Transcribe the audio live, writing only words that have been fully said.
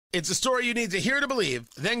It's a story you need to hear to believe.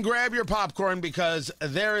 Then grab your popcorn because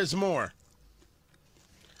there is more.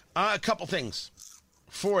 A couple things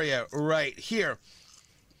for you right here.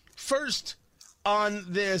 First, on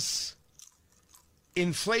this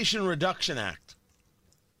Inflation Reduction Act,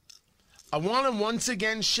 I want to once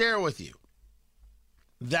again share with you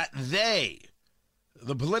that they,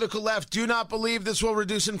 the political left, do not believe this will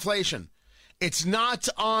reduce inflation. It's not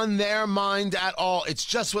on their mind at all. It's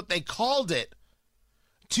just what they called it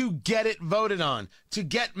to get it voted on, to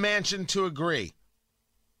get Manchin to agree.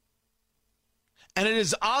 And it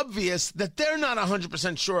is obvious that they're not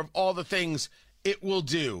 100% sure of all the things it will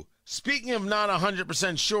do. Speaking of not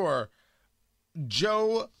 100% sure,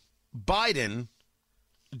 Joe Biden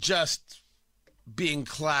just being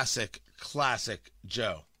classic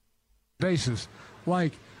Joe. Basis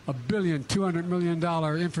like $1.2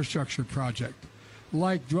 billion infrastructure project,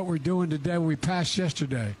 like what we're doing today, what we passed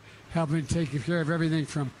yesterday, helping take care of everything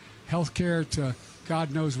from health care to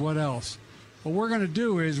God knows what else. What we're going to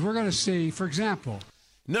do is we're going to see, for example.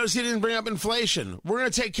 Notice he didn't bring up inflation. We're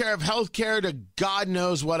going to take care of health care to God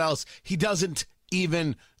knows what else. He doesn't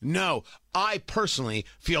even know. I personally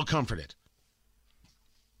feel comforted.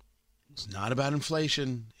 It's not about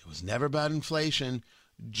inflation. It was never about inflation.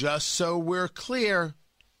 Just so we're clear.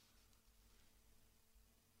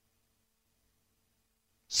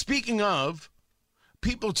 Speaking of,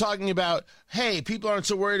 people talking about, hey, people aren't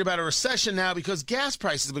so worried about a recession now because gas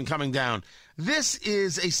prices have been coming down. This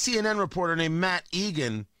is a CNN reporter named Matt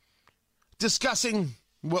Egan discussing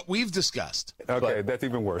what we've discussed. Okay, that's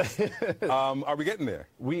even worse. Are we getting there?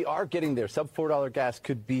 We are getting there. Sub $4 gas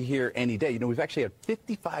could be here any day. You know, we've actually had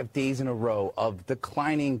 55 days in a row of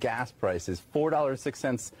declining gas prices.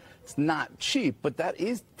 $4.06. It's not cheap, but that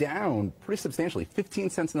is down pretty substantially.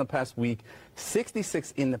 15 cents in the past week,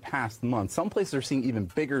 66 in the past month. Some places are seeing even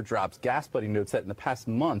bigger drops. Gas Buddy notes that in the past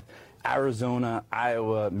month, Arizona,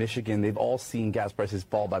 Iowa, Michigan, they've all seen gas prices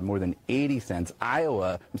fall by more than 80 cents.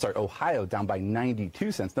 Ohio down by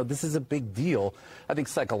 92 cents. Now, this is a big deal, I think,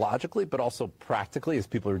 psychologically, but also practically, as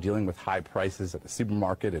people are dealing with high prices at the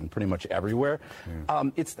supermarket and pretty much everywhere.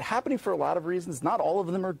 It's happening for a lot of reasons. Not all of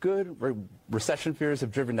them are good. Recession fears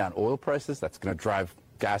have driven down oil prices. That's going to drive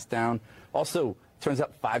gas down. Also, turns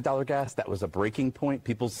out $5 gas, that was a breaking point.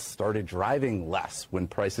 People started driving less when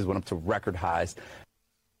prices went up to record highs.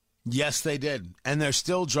 Yes, they did. And they're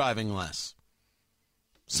still driving less.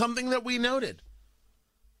 Something that we noted.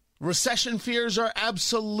 Recession fears are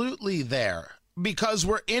absolutely there because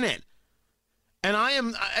we're in it. And I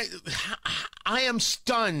am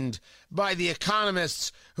stunned by the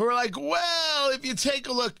economists who are like, well, if you take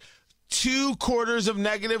a look, 2 quarters of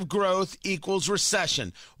negative growth equals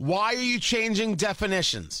recession. Why are you changing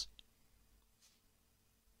definitions?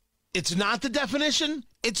 It's not the definition.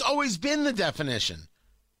 It's always been the definition.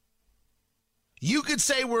 You could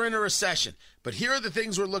say we're in a recession, but here are the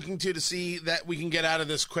things we're looking to see that we can get out of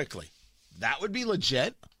this quickly. That would be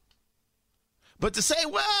legit. But to say,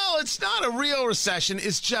 well, it's not a real recession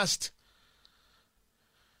is just,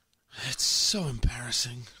 it's so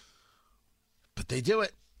embarrassing. But they do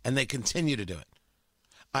it, and they continue to do it.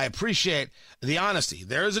 I appreciate the honesty.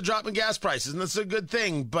 There is a drop in gas prices, and that's a good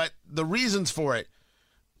thing, but the reasons for it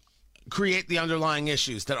create the underlying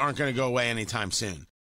issues that aren't going to go away anytime soon.